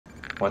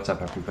What's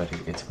up, everybody?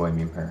 It's Boy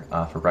Meme here.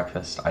 For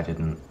breakfast, I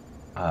didn't.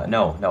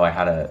 No, I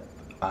had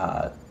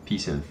a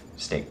piece of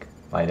steak.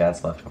 My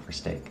dad's leftover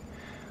steak.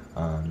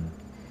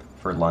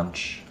 For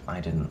lunch,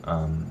 I didn't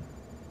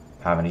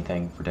have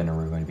anything. For dinner,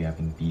 we're going to be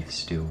having beef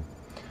stew.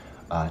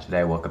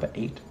 Today, I woke up at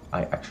 8.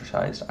 I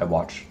exercised. I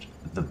watched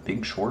The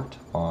Big Short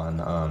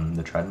on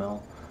the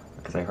treadmill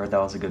because I heard that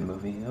was a good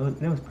movie.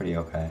 It was pretty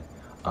okay.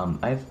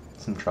 I have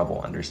some trouble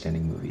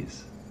understanding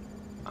movies.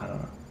 I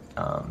don't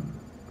know.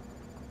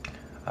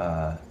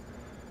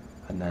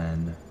 And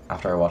then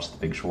after I watched The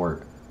Big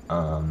Short,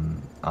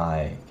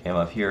 I came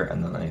up here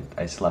and then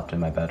I slept in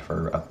my bed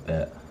for a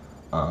bit.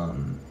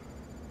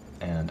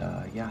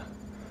 Yeah,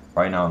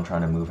 right now I'm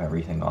trying to move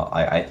everything off.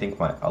 I think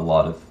a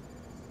lot of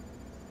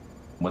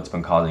what's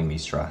been causing me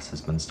stress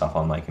has been stuff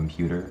on my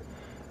computer,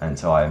 and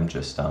so I'm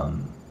just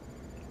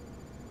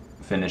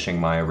finishing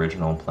my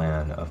original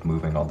plan of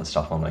moving all the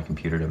stuff on my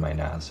computer to my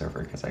NAS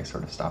server because I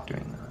sort of stopped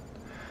doing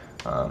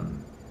that.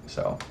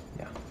 So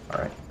yeah, all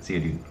right, see you,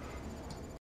 dude.